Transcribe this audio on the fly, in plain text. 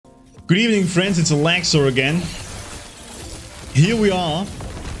Good evening, friends. It's Alaxor again. Here we are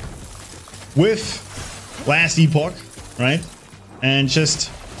with Last Epoch, right? And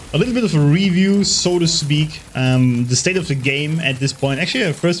just a little bit of a review, so to speak, the state of the game at this point. Actually,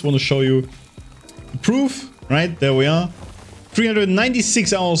 I first want to show you the proof, right? There we are.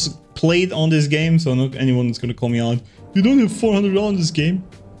 396 hours played on this game, so not anyone is going to call me out. You don't have 400 hours in this game.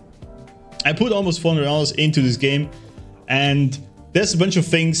 I put almost 400 hours into this game, and there's a bunch of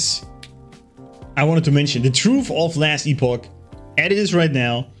things I wanted to mention. The truth of Last Epoch, as it is right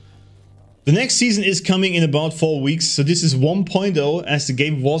now. The next season is coming in about 4 weeks, so this is 1.0 as the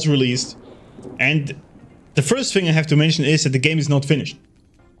game was released. And the first thing I have to mention is that the game is not finished.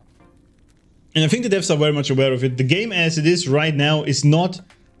 And I think the devs are very much aware of it. The game as it is right now is not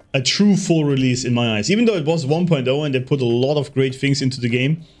a true full release in my eyes. Even though it was 1.0 and they put a lot of great things into the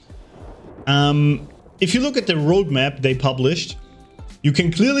game. If you look at the roadmap they published, you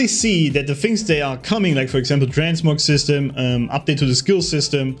can clearly see that the things they are coming, like for example transmog system, update to the skill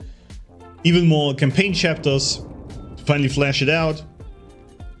system, even more campaign chapters to finally flesh it out,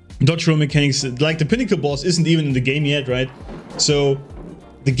 dodge roll mechanics, like the pinnacle boss isn't even in the game yet, right? So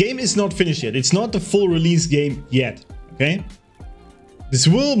the game is not finished yet. It's not the full release game yet, okay? This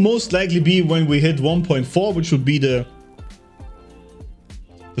will most likely be when we hit 1.4, which would be the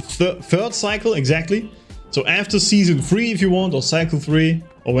third cycle, exactly. So after season 3 if you want, or cycle 3,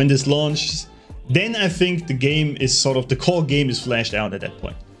 or when this launches, then I think the game is sort of, the core game is fleshed out at that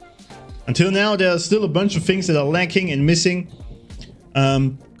point. Until now, there are still a bunch of things that are lacking and missing.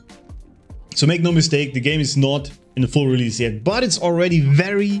 So make no mistake, the game is not in the full release yet, but it's already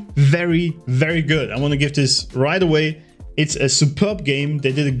very, very, very good. I want to give this right away. It's a superb game.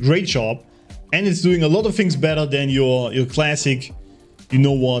 They did a great job, and it's doing a lot of things better than your classic, you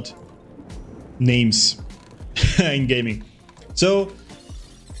know what, names in gaming. So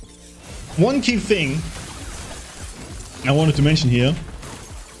one key thing I wanted to mention here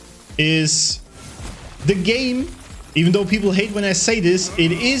is the game, even though people hate when I say this,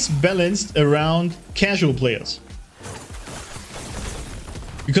 it is balanced around casual players.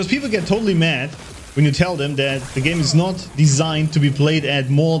 Because people get totally mad when you tell them that the game is not designed to be played at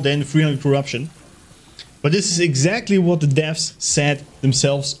more than 300 corruption. But this is exactly what the devs said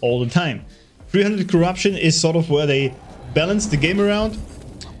themselves all the time. 300 corruption is sort of where they balance the game around.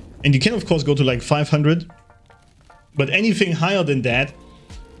 And you can of course go to like 500. But anything higher than that,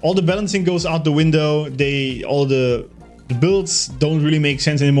 all the balancing goes out the window. All the builds don't really make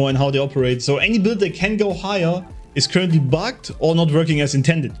sense anymore in how they operate. So any build that can go higher is currently bugged or not working as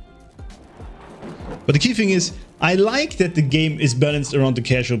intended. But the key thing is, I like that the game is balanced around the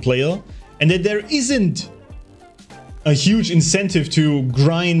casual player, and that there isn't a huge incentive to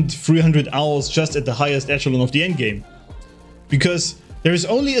grind 300 hours just at the highest echelon of the end game. Because there is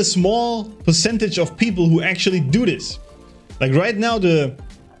only a small percentage of people who actually do this. Like right now, the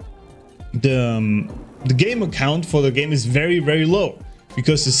game account for the game is very, very low,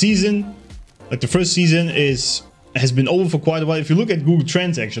 because the season, like the first season, has been over for quite a while. If you look at Google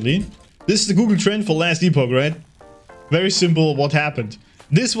Trends, actually, this is the Google Trend for Last Epoch, right? Very simple what happened.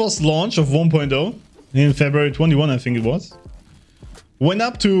 This was launch of 1.0 in February 21, I think it was. Went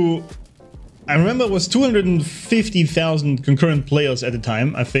up to, I remember it was 250,000 concurrent players at the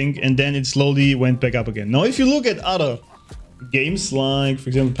time, I think, and then it slowly went back up again. Now if you look at other games, like for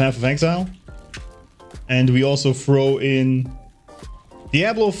example Path of Exile, and we also throw in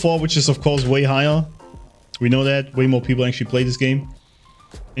Diablo 4, which is of course way higher. We know that way more people actually play this game.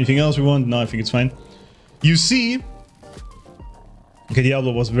 Anything else we want? No, I think it's fine. You see, okay,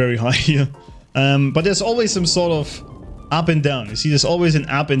 Diablo was very high here, but there's always some sort of up and down. You see, there's always an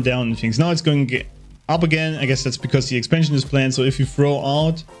up and down in things. Now it's going to get up again. I guess that's because the expansion is planned. So if you throw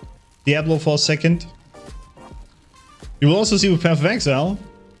out Diablo for a second, you will also see with Path of Exile,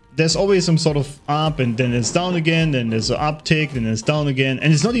 there's always some sort of up, and then it's down again, then there's an uptick, then it's down again,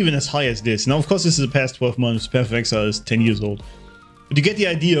 and it's not even as high as this. Now, of course, this is the past 12 months. Path of Exile is 10 years old. But you get the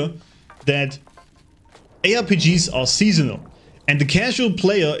idea that ARPGs are seasonal, and the casual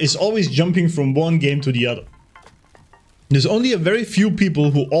player is always jumping from one game to the other. There's only a very few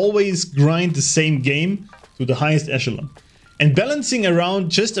people who always grind the same game to the highest echelon. And balancing around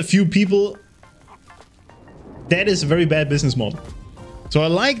just a few people, that is a very bad business model. So I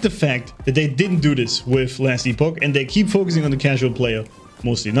like the fact that they didn't do this with Last Epoch, and they keep focusing on the casual player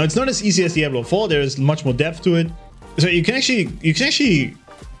mostly. Now it's not as easy as Diablo 4, there is much more depth to it. So you can actually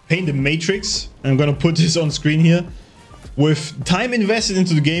paint the matrix, and I'm gonna put this on screen here, with time invested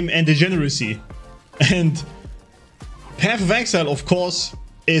into the game and degeneracy. And Path of Exile, of course,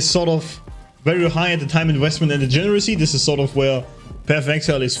 is sort of very high at the time investment and degeneracy. This is sort of where Path of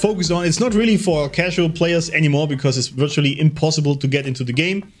Exile is focused on. It's not really for casual players anymore because it's virtually impossible to get into the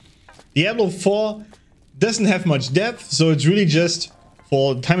game. Diablo 4 doesn't have much depth, so it's really just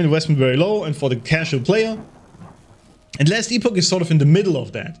for time investment very low and for the casual player. And Last Epoch is sort of in the middle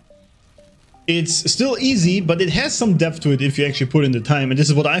of that. It's still easy, but it has some depth to it if you actually put in the time. And this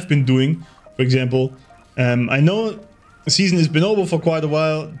is what I've been doing, for example. I know the season has been over for quite a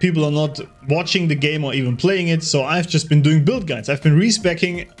while. People are not watching the game or even playing it. So I've just been doing build guides. I've been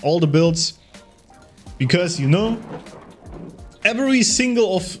respeccing all the builds. Because, you know, every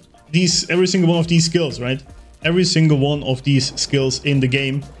single one of these skills, right? Every single one of these skills in the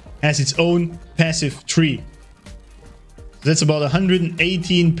game has its own passive tree. That's about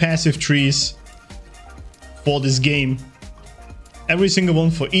 118 passive trees for this game. Every single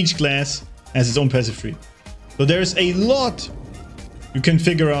one for each class has its own passive tree. So there's a lot you can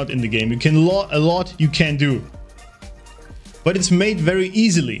figure out in the game. A lot you can do. But it's made very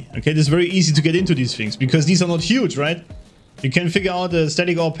easily. Okay, it's very easy to get into these things because these are not huge, right? You can figure out a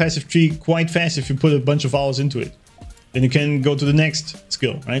static or passive tree quite fast if you put a bunch of hours into it. Then you can go to the next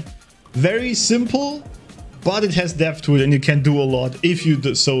skill, right? Very simple, but it has depth to it and you can do a lot if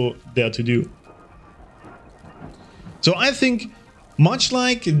you so dare to do. So I think, much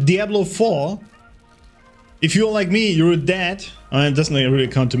like Diablo 4, if you're like me, you're a dad, it doesn't really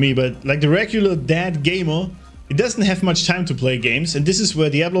count to me, but like the regular dad gamer, it doesn't have much time to play games, and this is where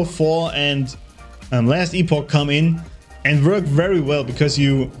Diablo 4 and Last Epoch come in and work very well, because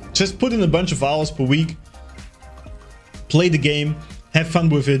you just put in a bunch of hours per week, play the game, have fun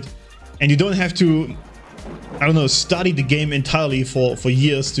with it, and you don't have to, I don't know, study the game entirely for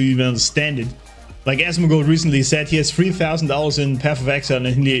years to even understand it. Like Asmongold recently said, he has 3,000 hours in Path of Exile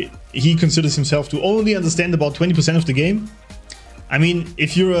and he considers himself to only understand about 20% of the game. I mean,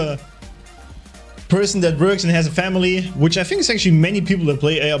 if you're a person that works and has a family, which I think is actually many people that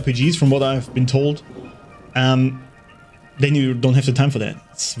play ARPGs from what I've been told, then you don't have the time for that.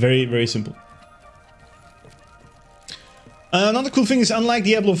 It's very, very simple. Another cool thing is, unlike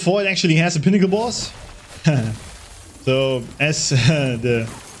Diablo 4, it actually has a pinnacle boss. So, as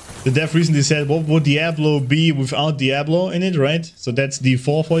the dev recently said, what would Diablo be without Diablo in it, right? So that's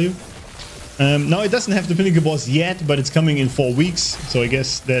D4 for you. Now, it doesn't have the pinnacle boss yet, but it's coming in 4 weeks, so I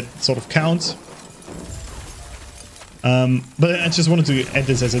guess that sort of counts. But I just wanted to add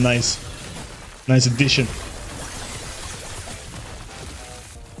this as a nice addition.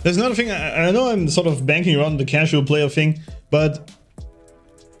 There's another thing, I know I'm sort of banking around the casual player thing, but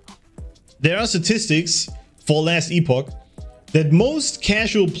there are statistics for Last Epoch that most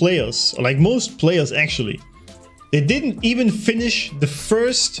casual players, or like most players actually, they didn't even finish the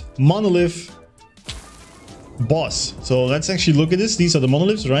first monolith boss. So let's actually look at this. These are the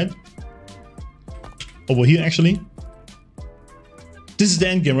monoliths, right? Over here actually. This is the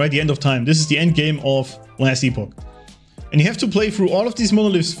end game, right? The end of time. This is the end game of Last Epoch. And you have to play through all of these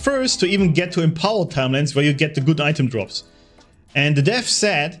monoliths first to even get to empowered timelines where you get the good item drops. And the dev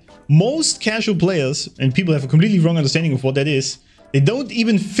said most casual players, and people have a completely wrong understanding of what that is, they don't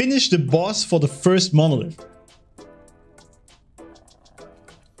even finish the boss for the first monolith.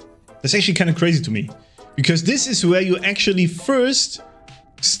 That's actually kind of crazy to me, because this is where you actually first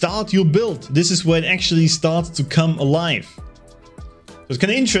start your build. This is where it actually starts to come alive. So it's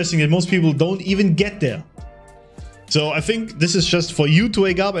kind of interesting that most people don't even get there. So I think this is just for you to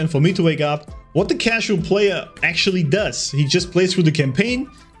wake up and for me to wake up what the casual player actually does. He just plays through the campaign,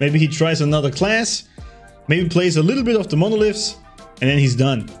 maybe he tries another class, maybe plays a little bit of the monoliths, and then he's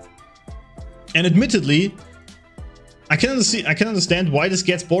done. And admittedly, I can understand why this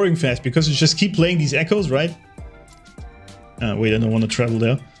gets boring fast, because you just keep playing these echoes, right? Wait, I don't want to travel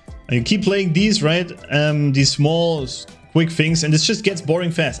there. And you keep playing these, right? These small, quick things, and this just gets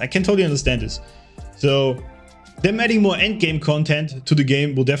boring fast. I can totally understand this. So them adding more endgame content to the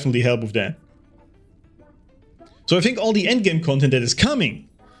game will definitely help with that. So I think all the endgame content that is coming,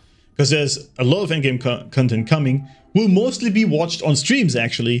 because there's a lot of endgame content coming, will mostly be watched on streams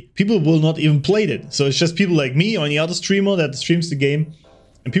actually. People will not even play it. So it's just people like me or any other streamer that streams the game,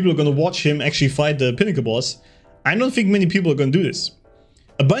 and people are going to watch him actually fight the pinnacle boss. I don't think many people are going to do this.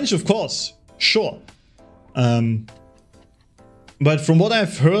 A bunch, of course, sure. But from what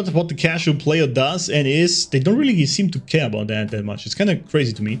I've heard, what the casual player does and is, they don't really seem to care about that much. It's kind of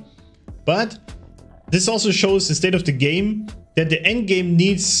crazy to me. But this also shows the state of the game, that the end game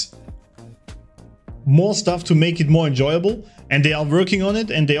needs more stuff to make it more enjoyable, and they are working on it.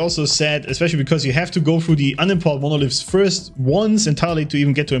 And they also said, especially because you have to go through the unempowered monoliths first once entirely to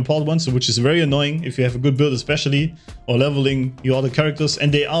even get to empowered ones, which is very annoying if you have a good build especially, or leveling your other characters,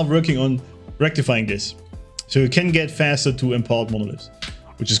 and they are working on rectifying this. So you can get faster to empowered monoliths,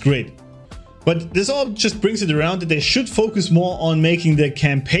 which is great. But this all just brings it around that they should focus more on making the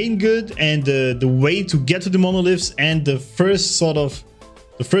campaign good and the way to get to the monoliths and the first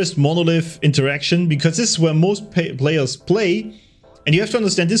monolith interaction, because this is where most players play. And you have to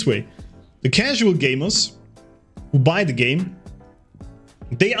understand this way. The casual gamers who buy the game,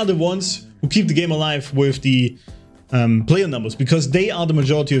 they are the ones who keep the game alive with the player numbers, because they are the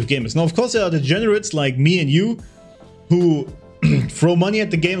majority of gamers. Now, of course, there are degenerates like me and you who throw money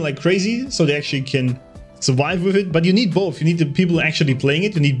at the game like crazy so they actually can survive with it. But you need both. You need the people actually playing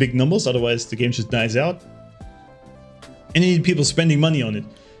it. You need big numbers, otherwise the game just dies out. And you need people spending money on it.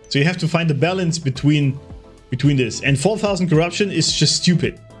 So you have to find a balance between this. And 4,000 corruption is just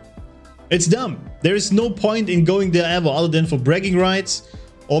stupid. It's dumb. There is no point in going there ever, other than for bragging rights,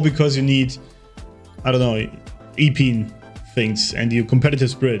 or because you need, I don't know, EP things and your competitive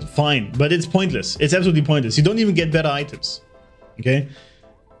spirit. Fine, but it's pointless. It's absolutely pointless. You don't even get better items. Okay?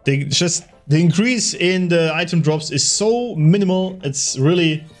 The increase in the item drops is so minimal, it's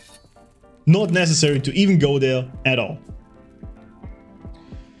really not necessary to even go there at all.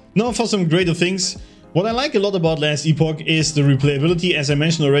 Now for some greater things. What I like a lot about Last Epoch is the replayability. As I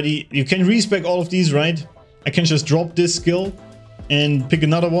mentioned already, you can respec all of these, right? I can just drop this skill and pick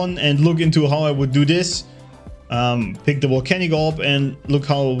another one and look into how I would do this. Pick the volcanic orb and look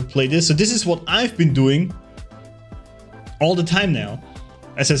how I would play this. So this is what I've been doing all the time now.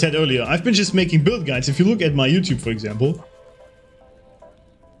 As I said earlier, I've been just making build guides. If you look at my YouTube, for example,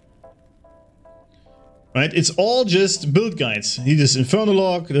 right, it's all just build guides. Need this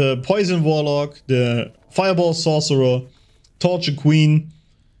Infernalog, the Poison Warlock, the Fireball Sorcerer, Torture Queen,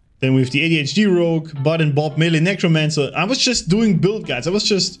 then with the ADHD Rogue, Bud and Bob Melee Necromancer. I was just doing build guides. I was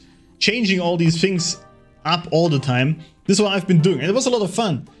just changing all these things up all the time. This is what I've been doing, and it was a lot of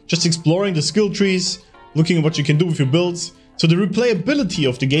fun. Just exploring the skill trees, looking at what you can do with your builds. So the replayability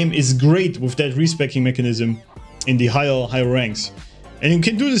of the game is great with that respecking mechanism in the higher ranks. And you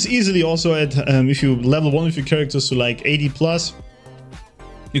can do this easily also at if you level one of your characters to like 80 plus.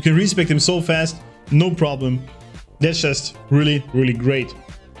 You can respec them so fast, no problem. That's just really, really great.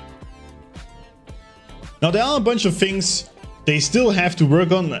 Now there are a bunch of things they still have to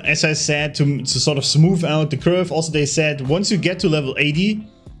work on, as I said, to sort of smooth out the curve. Also, they said once you get to level 80,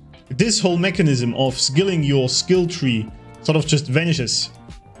 this whole mechanism of skilling your skill tree sort of just vanishes.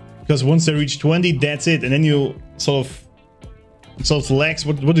 Because once they reach 20, that's it. And then you sort of lacks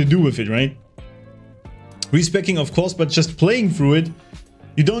what do you do with it, right? Respecking, of course, but just playing through it,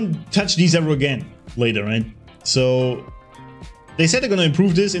 you don't touch these ever again later, right? So they said they're going to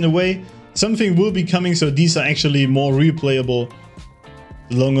improve this in a way. Something will be coming, so these are actually more replayable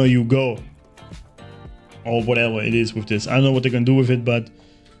the longer you go. Or whatever it is with this. I don't know what they're going to do with it, but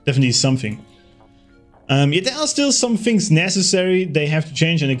definitely something. Yet there are still some things necessary they have to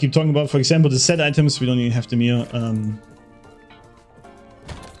change, and I keep talking about, for example, the set items. We don't even have them here.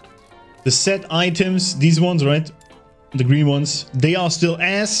 The set items, these ones, right? The green ones, they are still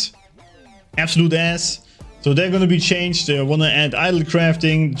ass. Absolute ass. So they're going to be changed. They want to add idle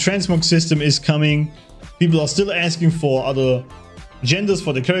crafting. The transmog system is coming. People are still asking for other genders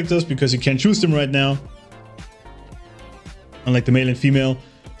for the characters because you can't choose them right now, unlike the male and female.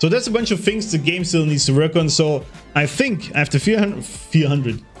 So that's a bunch of things the game still needs to work on. So I think after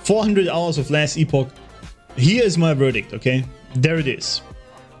 400 hours of Last Epoch, here is my verdict, okay? There it is.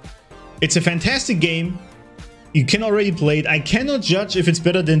 It's a fantastic game. You can already play it. I cannot judge if it's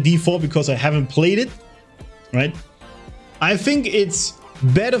better than D4 because I haven't played it, right? I think it's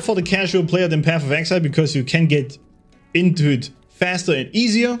better for the casual player than Path of Exile because you can get into it faster and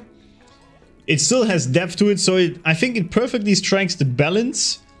easier. It still has depth to it, so I think it perfectly strikes the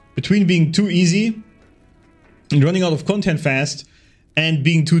balance between being too easy and running out of content fast and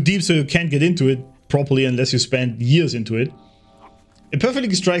being too deep so you can't get into it properly unless you spend years into it. It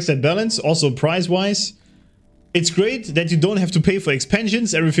perfectly strikes that balance. Also price-wise, it's great that you don't have to pay for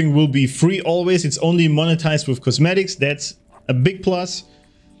expansions. Everything will be free always. It's only monetized with cosmetics. That's a big plus.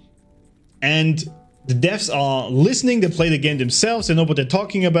 And the devs are listening. They play the game themselves. They know what they're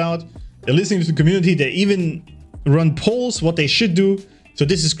talking about. They're listening to the community. They even run polls what they should do. So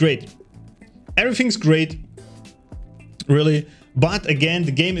this is great. Everything's great, really. But again,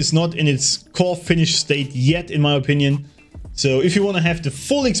 the game is not in its core finished state yet, in my opinion. So if you want to have the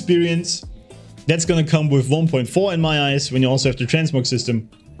full experience, that's going to come with 1.4 in my eyes, when you also have the transmog system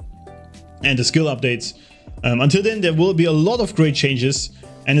and the skill updates. Until then, there will be a lot of great changes.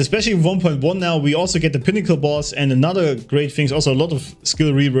 And especially with 1.1 now, we also get the pinnacle boss and another great things. Also a lot of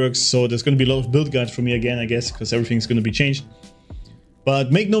skill reworks. So there's going to be a lot of build guides for me again, I guess, because everything's going to be changed.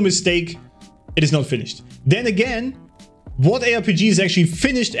 But make no mistake, it is not finished. Then again, what ARPG is actually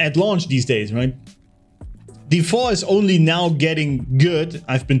finished at launch these days, right? D4 is only now getting good,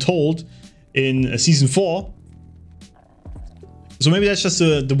 I've been told, in Season 4. So maybe that's just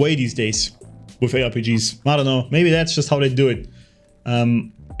the way these days with ARPGs. I don't know. Maybe that's just how they do it.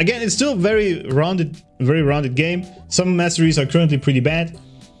 Again, it's still very rounded game. Some masteries are currently pretty bad,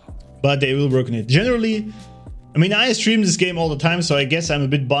 but they will work on it. Generally, I mean, I stream this game all the time, so I guess I'm a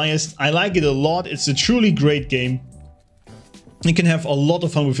bit biased. I like it a lot. It's a truly great game. You can have a lot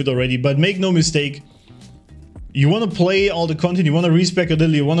of fun with it already, but make no mistake, you want to play all the content, you want to respec a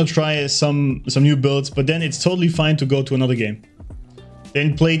little, you want to try some new builds, but then it's totally fine to go to another game.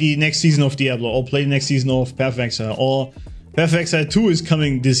 Then play the next season of Diablo, or play the next season of Path of Exile, or Path of Exile 2 is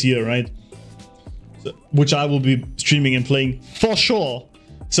coming this year, right? So, which I will be streaming and playing for sure.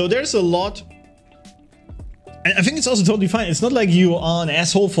 So there's a lot. And I think it's also totally fine. It's not like you are an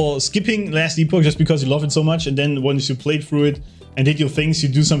asshole for skipping Last Epoch just because you love it so much, and then once you played through it and did your things, you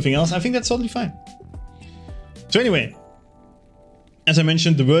do something else. I think that's totally fine. So anyway, as I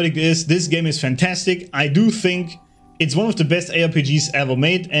mentioned, the verdict is this game is fantastic. I do think it's one of the best ARPGs ever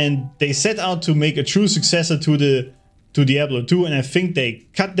made, and they set out to make a true successor to Diablo 2, and I think they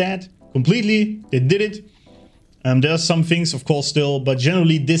cut that completely. They did it. There are some things, of course, still, but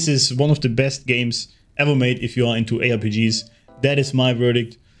generally this is one of the best games ever made if you are into ARPGs. That is my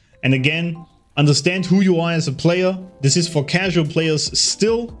verdict. And again, understand who you are as a player. This is for casual players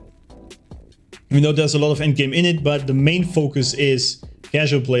still. We know there's a lot of endgame in it, but the main focus is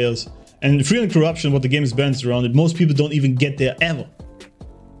casual players. And Free and Corruption, what the game is balanced around it, most people don't even get there ever.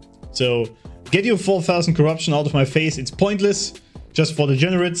 So get your 4,000 corruption out of my face. It's pointless. Just for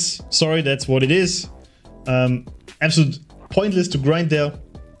degenerates. Sorry, that's what it is. Absolute pointless to grind there.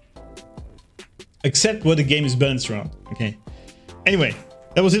 Except where the game is balanced around. Okay. Anyway,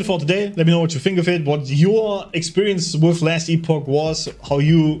 that was it for today. Let me know what you think of it. What your experience with Last Epoch was. How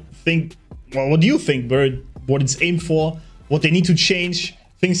you think. Well, what do you think, Bird? What it's aimed for? What they need to change?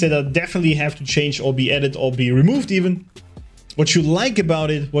 Things that are definitely have to change or be added or be removed even. What you like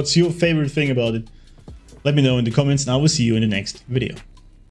about it? What's your favorite thing about it? Let me know in the comments, and I will see you in the next video.